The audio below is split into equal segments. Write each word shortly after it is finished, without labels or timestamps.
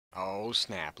Oh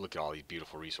snap, look at all these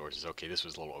beautiful resources. Okay, this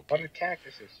was a little What OP. are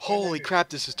cactuses? What are Holy those? crap,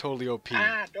 this is totally OP.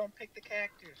 Ah, don't pick the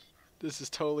cactus. This is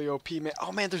totally OP, man.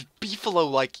 Oh man, there's beefalo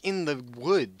like in the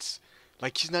woods.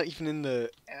 Like he's not even in the.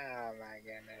 Oh my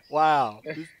goodness. Wow,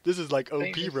 I this is like think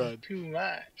OP this is run. too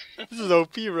much. This is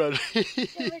OP run. You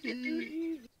make it too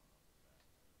easy.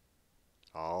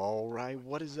 Alright,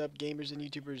 what is up gamers and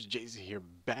YouTubers? Jason here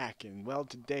back, and well,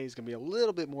 today is going to be a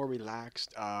little bit more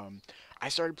relaxed. I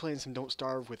started playing some Don't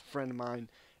Starve with a friend of mine,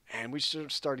 and we sort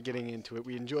of started getting into it.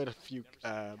 We enjoyed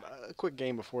a quick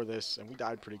game before this, and we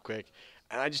died pretty quick.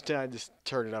 And I just decided to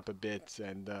turn it up a bit,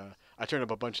 and I turned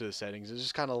up a bunch of the settings. It's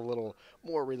just kind of a little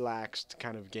more relaxed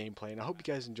kind of gameplay, and I hope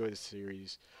you guys enjoy the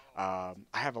series. I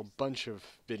have a bunch of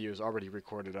videos already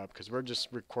recorded up because we're just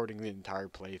recording the entire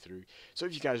playthrough. So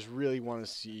if you guys really want to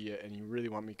see it and you really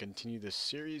want me to continue this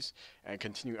series and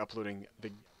continue uploading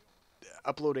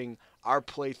our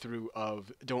playthrough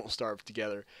of Don't Starve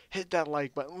together, hit that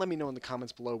like button. Let me know in the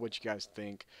comments below what you guys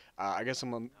think. I got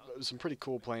some pretty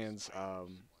cool plans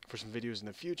for some videos in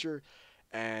the future,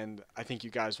 and I think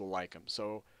you guys will like them.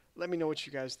 So let me know what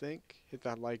you guys think. Hit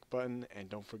that like button, and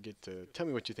don't forget to tell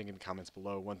me what you think in the comments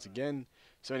below once again.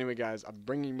 So anyway, guys, I'm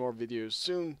bringing more videos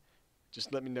soon.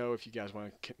 Just let me know if you guys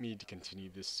want me to continue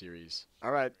this series.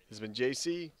 Alright, this has been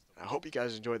JC. I hope you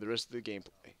guys enjoy the rest of the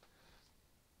gameplay.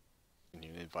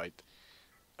 New invite.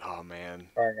 Oh, man.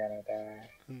 We're gonna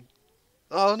die.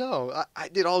 Oh, no. I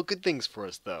did all good things for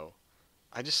us, though.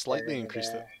 I just We're slightly gonna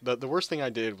increased die. it. The worst thing I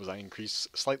did was I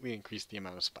slightly increased the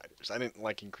amount of spiders. I didn't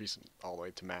like increase them all the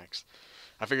way to max.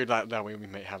 I figured that way we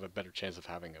may have a better chance of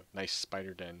having a nice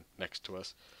spider den next to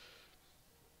us.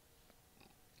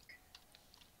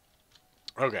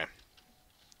 Okay.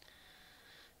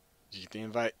 Did you get the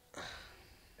invite?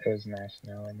 It was nice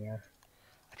knowing you.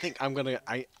 I think I'm gonna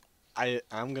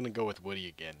go with Woody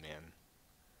again, man.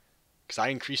 Cause I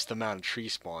increased the amount of tree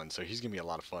spawn, so he's gonna be a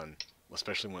lot of fun,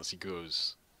 especially once he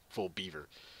goes full beaver.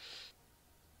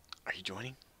 Are you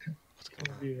joining? What's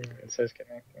going on? It says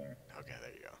connecting. Okay,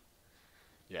 there you go.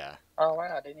 Yeah. Oh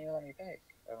wow, didn't even let me pick.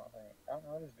 I don't think. I don't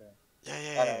know what it's doing. Yeah, Oh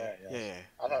yeah, no, yeah, there it yeah, goes. yeah.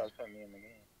 I thought it was putting me in the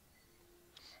game.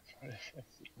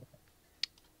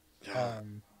 Yeah.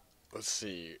 Let's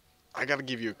see. I gotta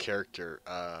give you a character.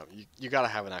 You gotta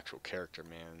have an actual character,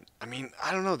 man. I mean,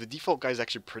 I don't know. The default guy's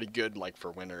actually pretty good, like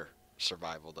for winter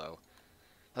survival, though.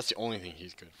 That's the only thing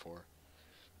he's good for.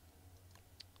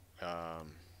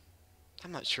 Um,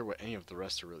 I'm not sure what any of the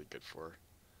rest are really good for.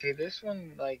 See, this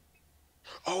one, like,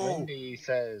 Oh, Wendy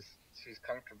says she's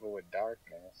comfortable with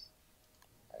darkness.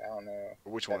 Like, I don't know.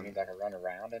 which That one? means I can run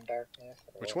around in darkness.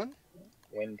 Which one?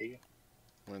 Wendy.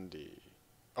 Wendy.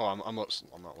 Oh, I'm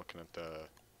not looking at the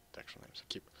actual names. I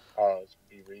keep Oh, it's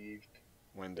bereaved.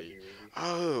 Wendy. Bereaved.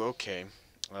 Oh, okay.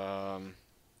 I don't know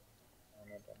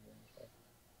what that means.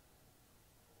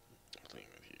 Playing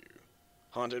with you.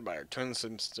 Haunted by our twin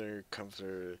sister,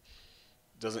 comforter.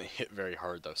 Doesn't hit very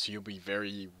hard though, so you'll be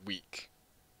very weak.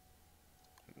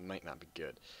 Might not be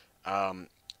good.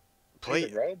 Play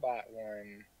The robot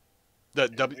one. the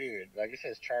W. Weird. Like it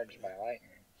says charged by lightning.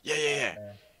 Yeah.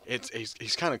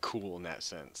 He's kind of cool in that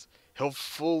sense. He'll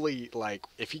fully like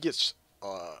if he gets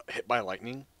hit by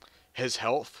lightning, his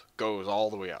health goes all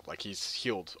the way up. Like he's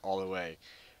healed all the way.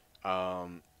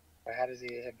 But how does he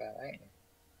get hit by lightning?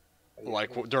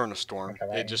 Like during a storm,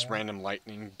 like it just random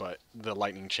lightning, but the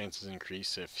lightning chances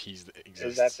increase if he's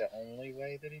exists. Is that the only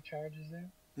way that he charges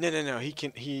him? No. He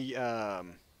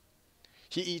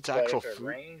eats but actual if it fruit.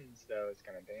 rains, though, it's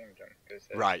gonna damage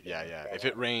him. Right, yeah. If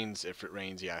it rains,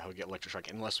 yeah, he'll get electric shock.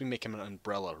 Unless we make him an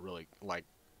umbrella, really, like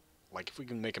if we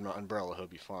can make him an umbrella, he'll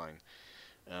be fine.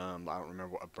 I don't remember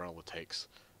what umbrella takes.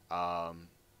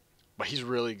 But he's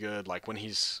really good. Like when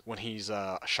he's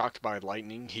shocked by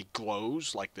lightning, he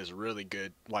glows like this really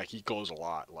good. Like he glows a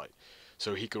lot. Like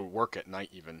so he could work at night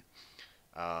even.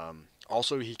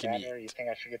 Also he can eat. You think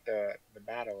I should get the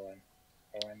battle one?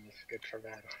 The one that's good for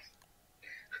battles.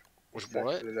 Which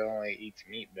what? It only eats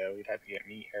meat though. We'd have to get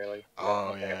meat early.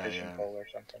 Oh like yeah, a fishing pole or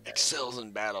something. Excels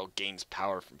in battle, gains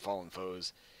power from fallen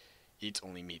foes. Eats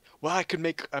only meat. Well, I could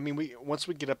make. I mean, once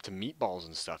we get up to meatballs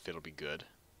and stuff, it'll be good.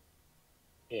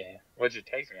 Yeah, which it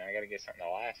takes me. I gotta get something to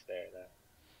last there though.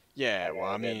 Yeah, well,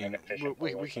 I mean,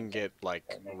 we can get like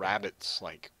rabbits.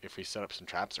 Like if we set up some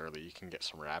traps early, you can get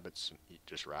some rabbits and eat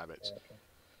just rabbits. Yeah,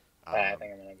 okay. I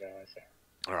think I'm gonna go.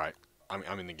 All right,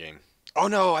 I'm in the game. Oh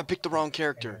no, I picked the wrong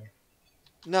character.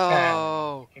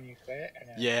 No. Can you quit?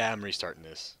 No? Yeah, I'm restarting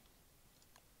this.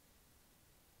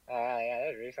 Yeah,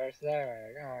 there's resources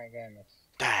there. Oh my goodness.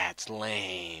 That's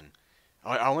lame.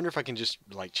 I wonder if I can just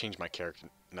like change my character.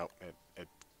 No, it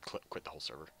quit the whole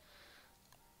server.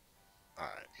 All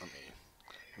right, let me.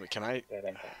 Wait, can I? That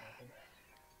ain't got nothing.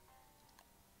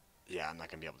 Yeah, I'm not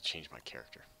gonna be able to change my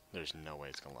character. There's no way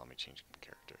it's gonna allow me to change my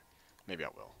character. Maybe I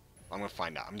will. I'm gonna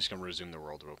find out. I'm just gonna resume the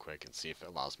world real quick and see if it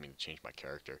allows me to change my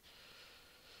character.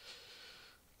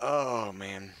 Oh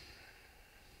man,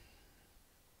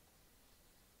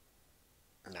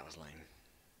 that was lame.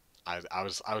 I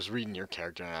was reading your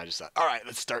character and I just thought, all right,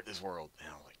 let's start this world. And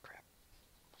I was like, crap.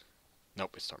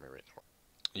 Nope, it's starting me right now.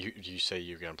 You say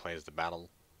you're gonna play as the battle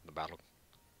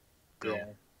girl. Yeah.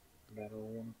 Battle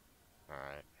one. All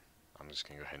right, I'm just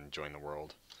gonna go ahead and join the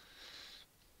world.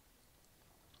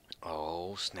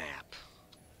 Oh snap!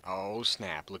 Oh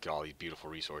snap! Look at all these beautiful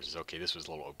resources. Okay, this was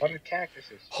a little OP. What are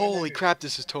cactuses? Holy crap!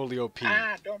 This is totally OP.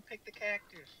 Ah, don't pick the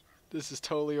cactus. This is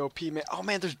totally OP, man. Oh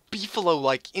man, there's beefalo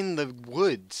like in the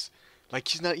woods. Like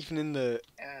he's not even in the.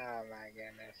 Oh my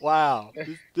goodness. Wow,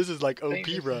 this is like OP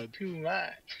This run. is too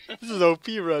much. This is OP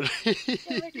run. Make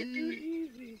it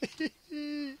too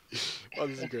easy. Oh,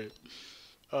 this is great.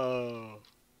 Oh,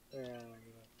 Oh,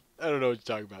 I don't know what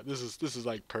you're talking about. This is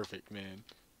like perfect, man.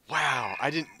 Wow, I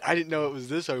didn't know it was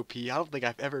this OP. I don't think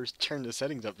I've ever turned the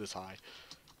settings up this high.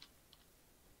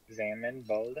 Examine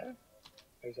boulder.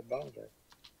 There's a boulder.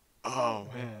 Oh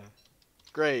man,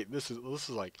 great. This is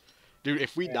like, dude.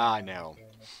 If we die now,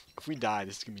 if we die,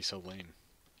 this is gonna be so lame.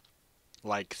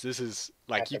 Like this is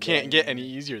like That's you a can't good get one. any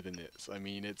easier than this. I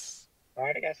mean, it's. I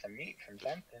already got some meat from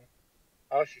something.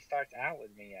 Oh, she starts out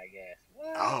with me, I guess.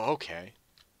 What? Oh, okay.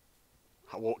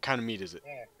 What kind of meat is it?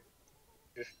 Yeah.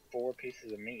 Just 4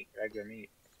 pieces of meat, regular meat.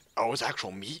 Oh, it's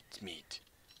actual meat.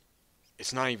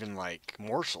 It's not even like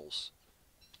morsels.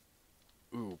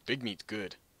 Ooh, big meat's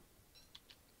good.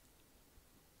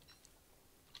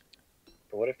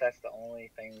 But what if that's the only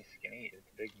thing she can eat? It's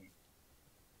big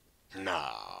meat.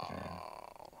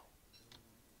 No.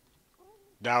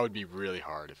 That would be really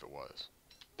hard if it was.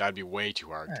 That'd be way too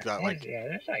hard. 'Cause that, like, Yeah,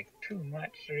 there's like too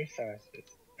much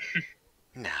resources.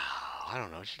 no, I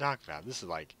don't know what you're talking about. This is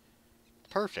like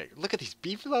perfect. Look at these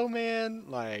beefalo, man.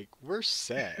 Like, we're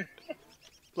set.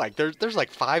 Like, there's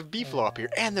like 5 beefalo up here,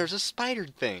 and there's a spider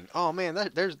thing. Oh man,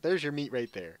 there's your meat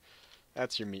right there.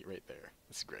 That's your meat right there.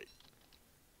 That's great.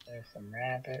 There's some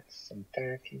rabbits, some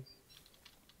turkeys.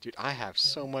 Dude, I have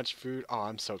so much food. Oh,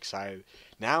 I'm so excited.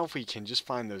 Now if we can just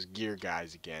find those gear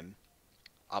guys again,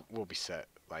 we'll be set.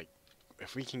 Like,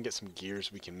 if we can get some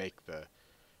gears, we can make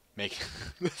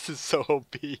this is so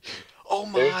OP. Oh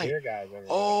There's my! deer guys over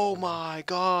Oh there. my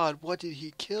God! What did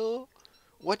he kill?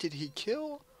 What did he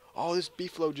kill? Oh, this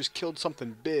beefalo just killed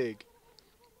something big.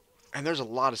 And there's a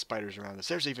lot of spiders around us.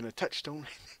 There's even a touchstone.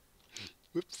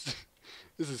 Whoops.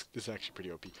 This is actually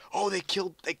pretty OP. Oh, they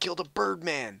killed a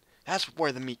birdman. That's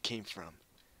where the meat came from.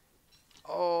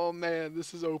 Oh man,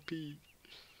 this is OP.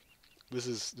 This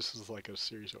is like a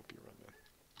serious OP run, man.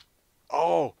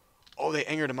 Oh, they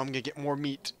angered him. I'm gonna get more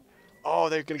meat. Oh,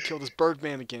 they're gonna kill this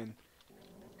birdman again.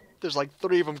 There's like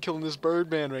 3 of them killing this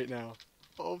birdman right now.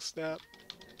 Oh snap!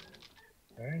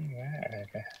 Where are you at?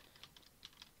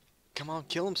 Come on,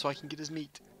 kill him so I can get his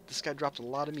meat. This guy dropped a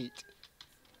lot of meat.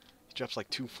 He drops like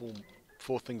 2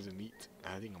 full things of meat.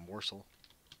 I think a morsel.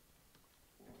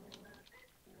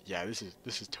 Yeah, this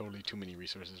is totally too many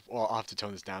resources. Well, I'll have to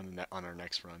tone this down on our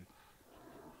next run.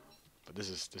 But this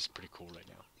is pretty cool right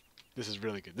now. This is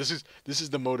really good. This is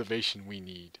the motivation we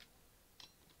need.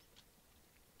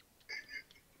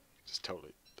 Just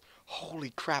totally. Holy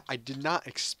crap! I did not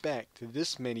expect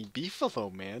this many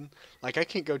beefalo, man. Like I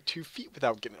can't go 2 feet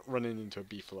without running into a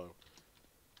beefalo.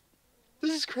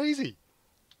 This is crazy.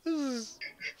 This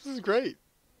is great.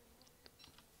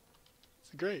 This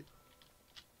is great.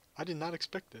 I did not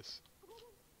expect this.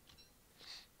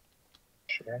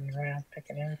 Just running around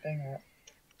picking everything up.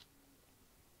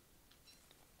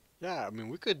 Yeah, I mean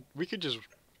we could just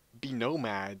be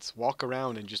nomads, walk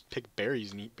around and just pick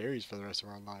berries and eat berries for the rest of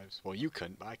our lives. Well, you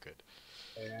couldn't, but I could.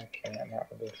 Yeah, I can't, not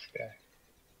with this guy.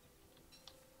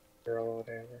 Girl or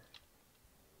whatever.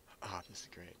 Ah, this is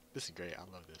great. This is great. I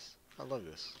love this. I love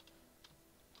this.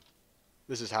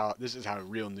 This is how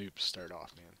real noobs start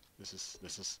off, man. This is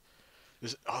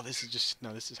how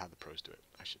the pros do it,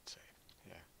 I should say.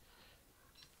 Yeah.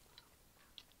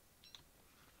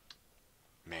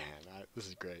 Man, this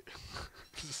is great.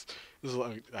 this is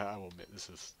I will admit this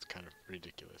is kind of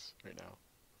ridiculous right now.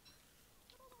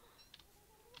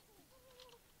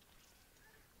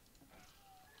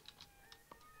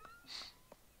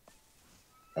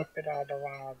 Look at all the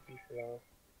wild beefalo.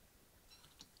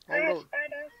 Oh, Ah, no.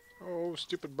 spiders! Oh,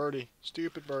 stupid birdie.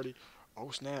 Stupid birdie. Oh,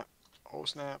 snap. Oh,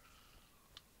 snap.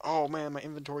 Oh, man, my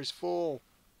inventory's full.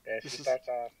 Yeah, This she is- starts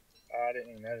off. Oh, I didn't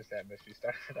even notice that, but she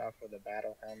started off with a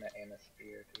battle helmet and a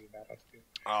spear too. Battle spear.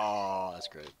 Oh, that's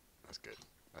great. That's good.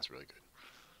 That's really good.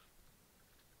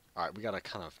 Alright, we gotta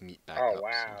kind of meet back Oh up.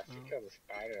 wow, So. she killed a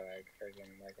spider like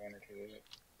freaking like 1 or 2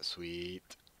 minutes. Sweet.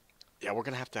 Yeah, we're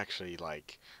gonna have to actually,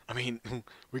 like... I mean,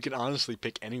 we could honestly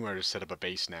pick anywhere to set up a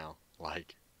base now.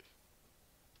 Like...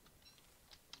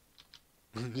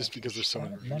 just because there's so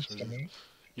many Monster resources. meat.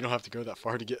 You don't have to go that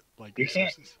far to get, like, You can't.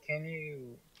 resources. Can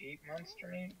you eat monster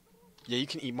meat? Yeah, you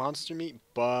can eat monster meat,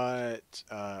 but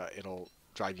it'll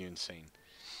drive you insane.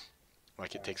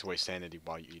 Like, it takes away sanity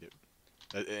while you eat it.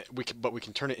 But we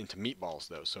can turn it into meatballs,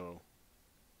 though, so...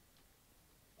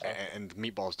 Okay. And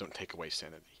meatballs don't take away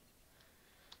sanity.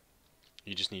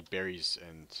 You just need berries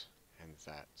and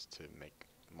that to make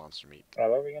monster meat. What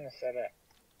are we gonna set up?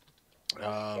 Set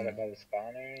Um, up by the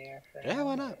spawn area for yeah, now?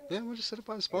 why not? Yeah, we'll just set up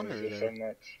by the spawn area There's there. so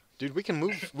much. Dude, we can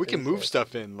move Resources.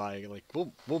 stuff in, like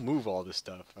we'll move all this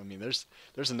stuff. I mean, there's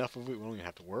enough of it, we don't even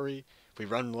have to worry. If we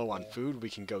run low on food, we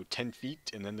can go 10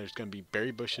 feet, and then there's gonna be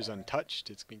berry bushes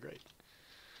untouched. It's gonna be great.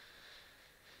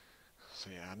 So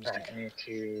yeah, I'm just Alright, I need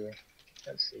to,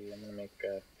 let's see, I'm gonna make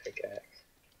a pickaxe.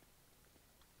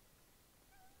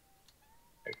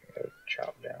 I can go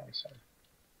chop down some.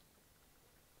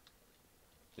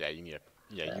 Yeah,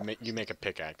 you make a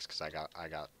pickaxe, cause I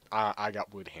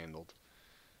got wood handled.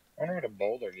 I wonder what a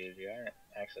boulder gives you. I didn't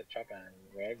actually chop down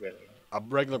regularly. A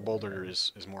regular boulder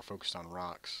is more focused on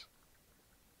rocks.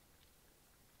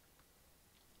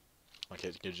 Like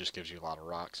it just gives you a lot of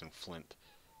rocks and flint.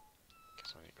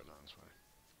 Guess I need to go down this way.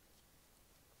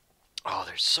 Oh,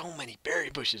 there's so many berry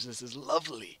bushes. This is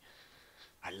lovely.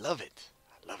 I love it.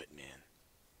 I love it, man.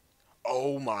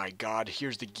 Oh my God!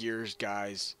 Here's the gears,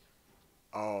 guys.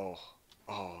 Oh,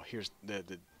 here's the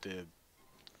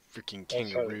freaking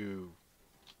kangaroo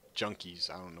junkies.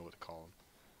 I don't know what to call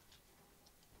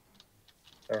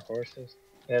them. Or horses?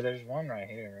 Yeah, there's one right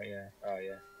here, right? Yeah. Oh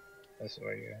yeah, that's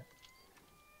where you're at.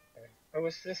 Oh,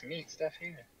 what's this meat stuff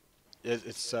here?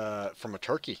 It's from a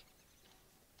turkey.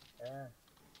 Oh.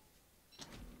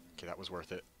 Okay, that was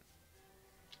worth it.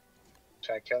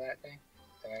 Should I kill that thing?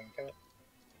 Think I can kill it?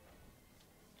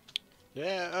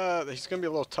 Yeah, he's gonna be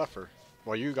a little tougher.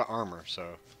 Well, you got armor,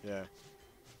 so yeah.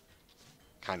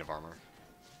 Kind of armor.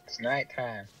 It's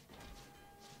nighttime.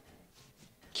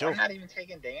 Kill. I'm not even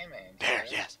taking damage. There,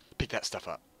 right? yes. Pick that stuff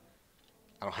up.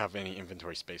 I don't have any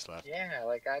inventory space left. Yeah,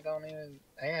 like I don't even.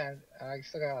 Yeah, I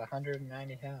still got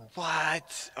 190 health.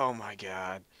 What? Oh my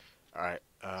God. All right.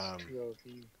 It's too OP.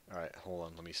 All right. Hold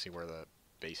on. Let me see where the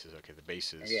base is. Okay, the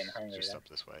base is just up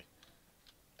this way.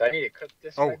 Do I need to cook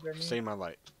this? Oh, save my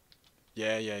light.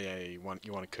 Yeah. You want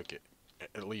to cook it.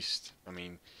 At least, I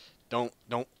mean, don't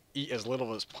eat as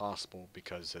little as possible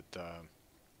because it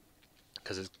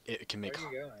can make. Where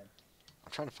are you going?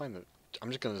 I'm trying to find the. I'm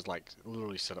just gonna like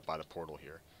literally set up by the portal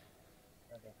here.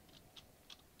 Okay.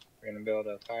 We're gonna build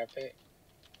a fire pit.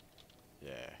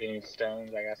 Yeah. You need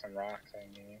stones. I got some rocks. I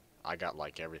need. I got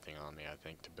like everything on me, I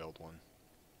think, to build one.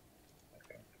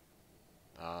 Okay.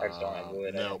 I just don't have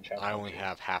wood. No, I only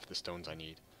have half the stones I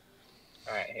need.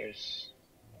 Alright, here's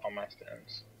all my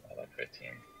stones. I have 15.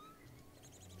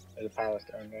 There's a pile of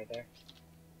stones right there.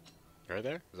 Right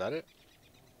there? Is that it?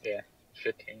 Yeah,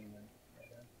 15.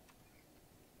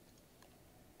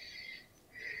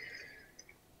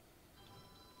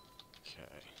 Okay.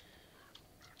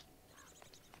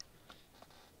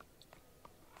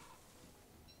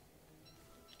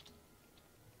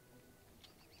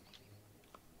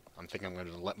 I'm thinking I'm going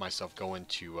to let myself go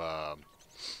into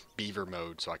beaver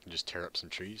mode so I can just tear up some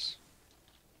trees.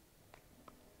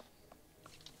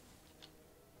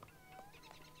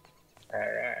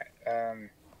 Alright, and,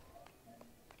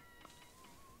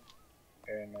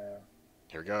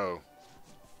 here we go.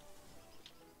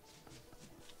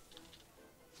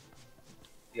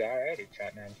 you already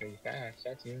shot 9 trees fast.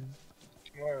 That's even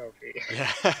more OP.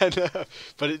 Yeah, I know.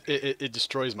 But it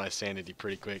destroys my sanity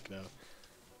pretty quick, though.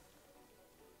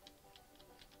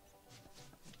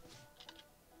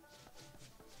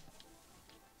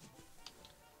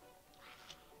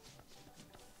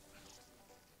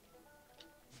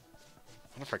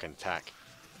 I wonder if I can attack.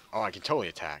 Oh, I can totally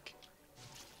attack.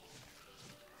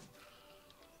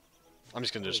 I'm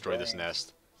just gonna destroy this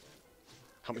nest.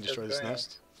 Help me destroy this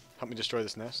nest. Help me destroy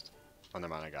this nest. Oh,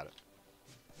 never mind, I got it.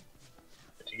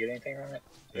 Did you get anything from it?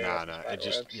 Nah, it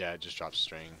just drops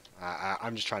string.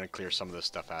 I'm just trying to clear some of this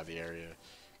stuff out of the area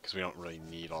because we don't really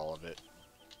need all of it.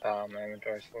 My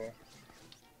inventory's full.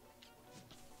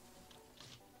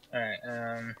 Alright,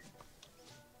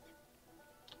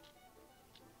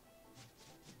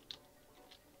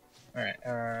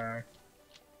 Alright,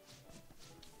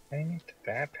 I need the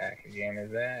backpack again.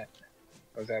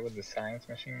 Was that with the science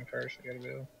machine first we gotta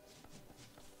build?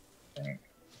 I think.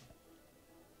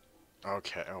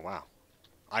 Okay. Oh wow.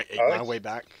 I ate Oh, my it's way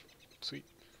back. Sweet.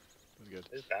 That was good.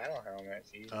 this battle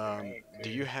helmet's easy to make Do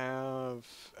too. you have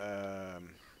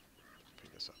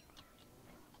pick this up.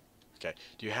 Okay.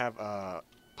 Do you have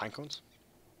pine cones?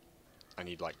 I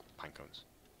need like pine cones.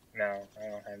 No, I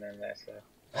don't have none of that stuff.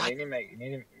 I What? need to make you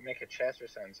need to make a chest or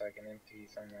something so I can empty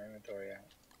some of my inventory out.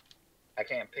 I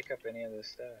can't pick up any of this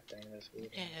stuff, any of this wood.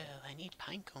 No, I need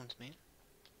pine cones, man.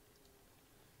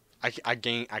 I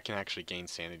can actually gain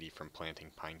sanity from planting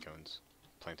pine cones,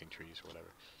 planting trees or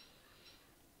whatever.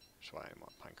 That's why I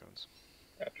want pine cones.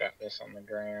 I'll drop this on the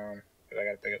ground because I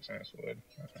gotta pick up some of this wood.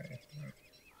 Okay,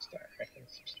 start making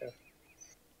some stuff.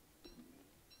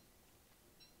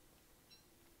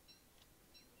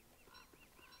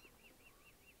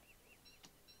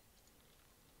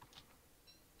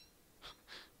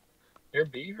 Your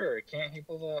beaver, can't he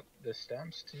pull up the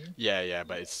stumps too? Yeah,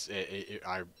 but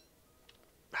I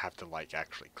have to like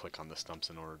actually click on the stumps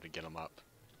in order to get them up.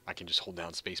 I can just hold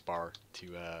down spacebar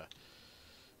to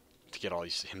get all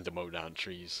these him to mow down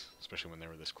trees, especially when they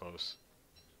were this close.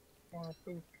 Oh,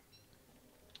 poop.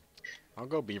 I'll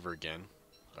go beaver again,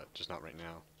 but just not right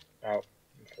now. Oh,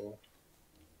 I'm full.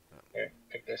 Yeah. Okay,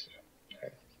 pick this up.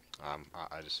 Okay.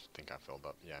 I just think I filled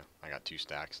up. Yeah, I got 2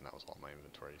 stacks, and that was all my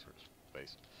inventory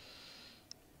space.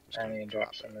 I need to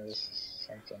drop some of this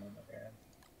something on the ground.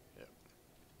 Yep.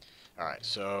 All right,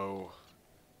 so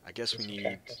I guess we need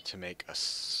cactus. to make a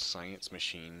science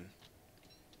machine.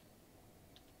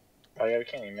 Oh yeah, we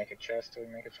can't even make a chest till we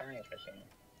make a science machine.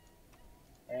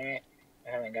 Alright,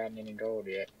 I haven't gotten any gold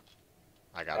yet.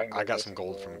 I got some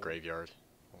gold from a graveyard.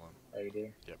 Hold on. Oh, you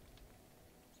do? Yep.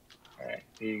 Alright,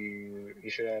 you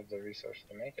should have the resources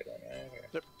to make it then, right?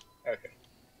 Yep. Okay.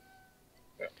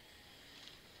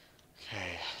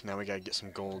 Okay, now we gotta get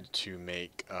some gold to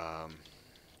make,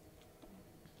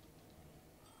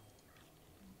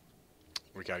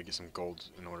 we gotta get some gold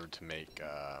in order to make,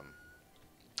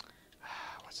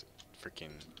 what's it,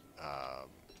 freaking,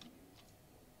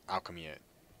 alchemy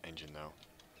engine, though.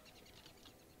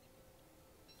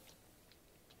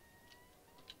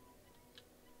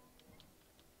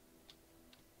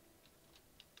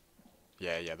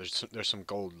 Yeah, there's some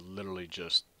gold literally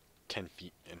just 10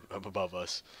 feet up above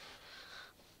us.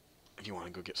 If you want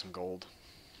to go get some gold.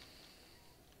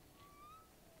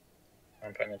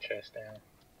 I'm putting the chest down.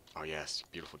 Oh yes,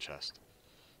 beautiful chest.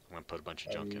 I'm gonna put a bunch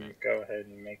of junk in it. Go ahead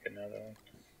and make another one.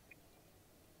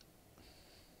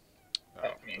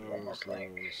 Oh, need one more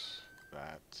plank.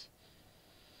 That.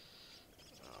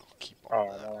 I'll keep Oh,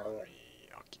 all that no, on me.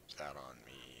 I'll keep that on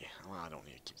me. Well, I don't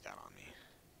need to keep that on me.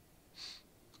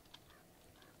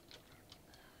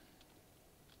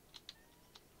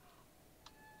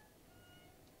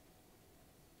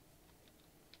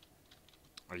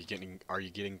 Are you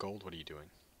getting gold? What are you doing?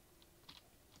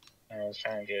 I was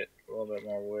trying to get a little bit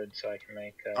more wood so I can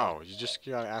make. Oh, you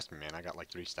gotta ask me, man. I got like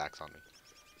 3 stacks on me.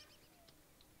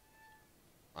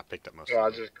 I picked up most Well, I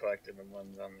of them. just collected the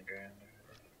ones on the ground.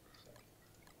 So.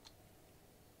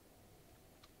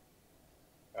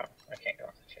 Oh, I can't go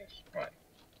off the chest. What?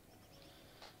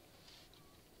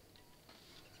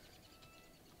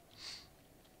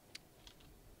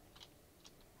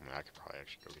 I mean, I could probably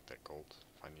actually go get that gold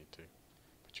if I need to.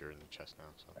 But you're in the chest now,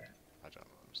 so I don't know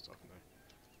some stuff in there.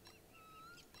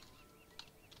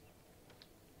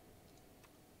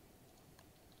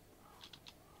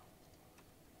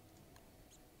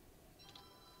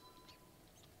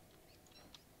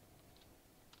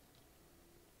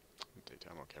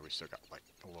 Daytime, okay, we still got like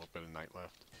a little bit of night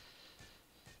left.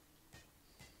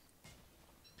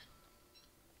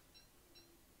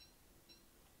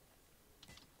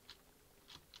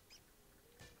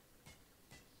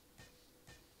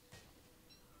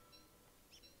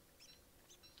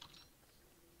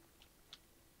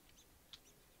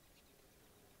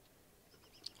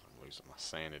 I'm losing my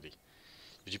sanity.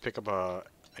 Did you pick up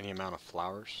any amount of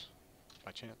flowers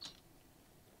by chance?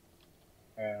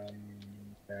 No.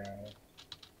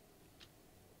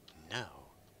 No.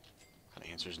 The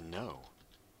answer is no.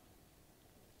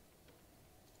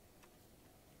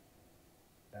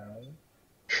 No.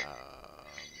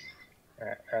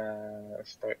 Um,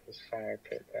 Let's start this fire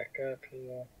pit back up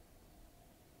here.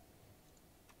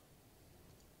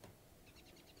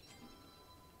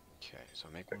 okay, so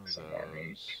make one of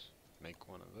those. Make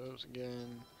one of those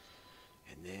again.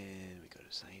 And then we go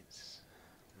to science.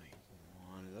 Make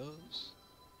one of those.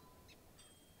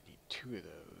 Need 2 of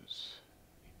those.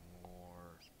 Need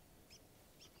more.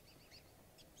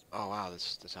 Oh wow,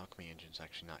 this alchemy engine's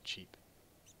actually not cheap.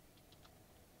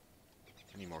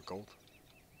 I need more gold.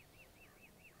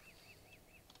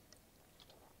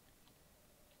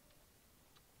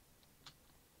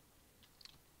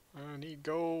 I need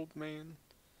gold, man.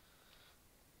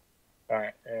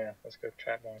 Alright, yeah, let's go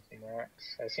trap down some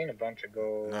rocks. I seen a bunch of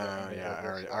gold. No, yeah, I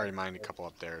this already way. mined a couple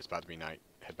up there. It's about to be night.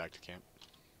 Head back to camp.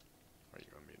 Or are you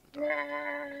gonna be in the dark?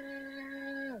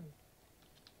 No!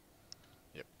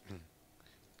 Yep.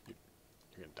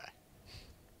 You're gonna die.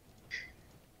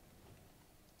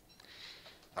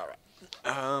 Alright.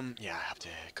 Yeah, I have to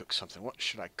cook something. What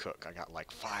should I cook? I got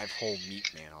like 5 whole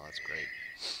meat, man. Oh, that's great.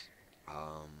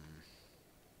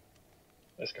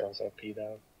 This girl's OP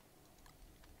though.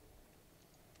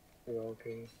 Too OP.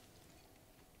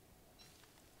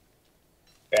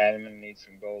 Yeah, I'm gonna need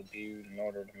some gold dude in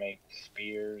order to make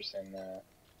spears and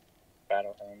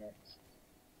battle helmets.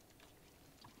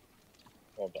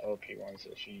 Well, the OP ones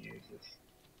that she uses.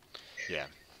 Yeah.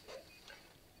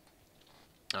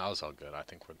 Oh, that's all good. I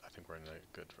think we're in a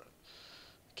good run.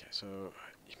 Okay, so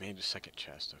you made a second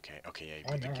chest. Okay, yeah, you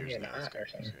Oh put the no, I'm gears in getting there. That's hot good. or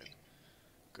something.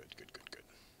 Good. Good.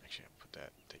 Actually, I'll put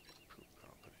that. Take the poop.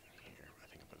 I'll put it in here. I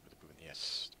think I'll put the poop in.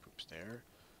 Yes, the poop's there.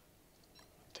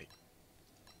 Take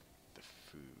the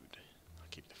food. I'll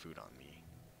keep the food on me.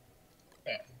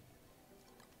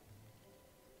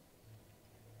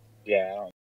 Yeah, I don't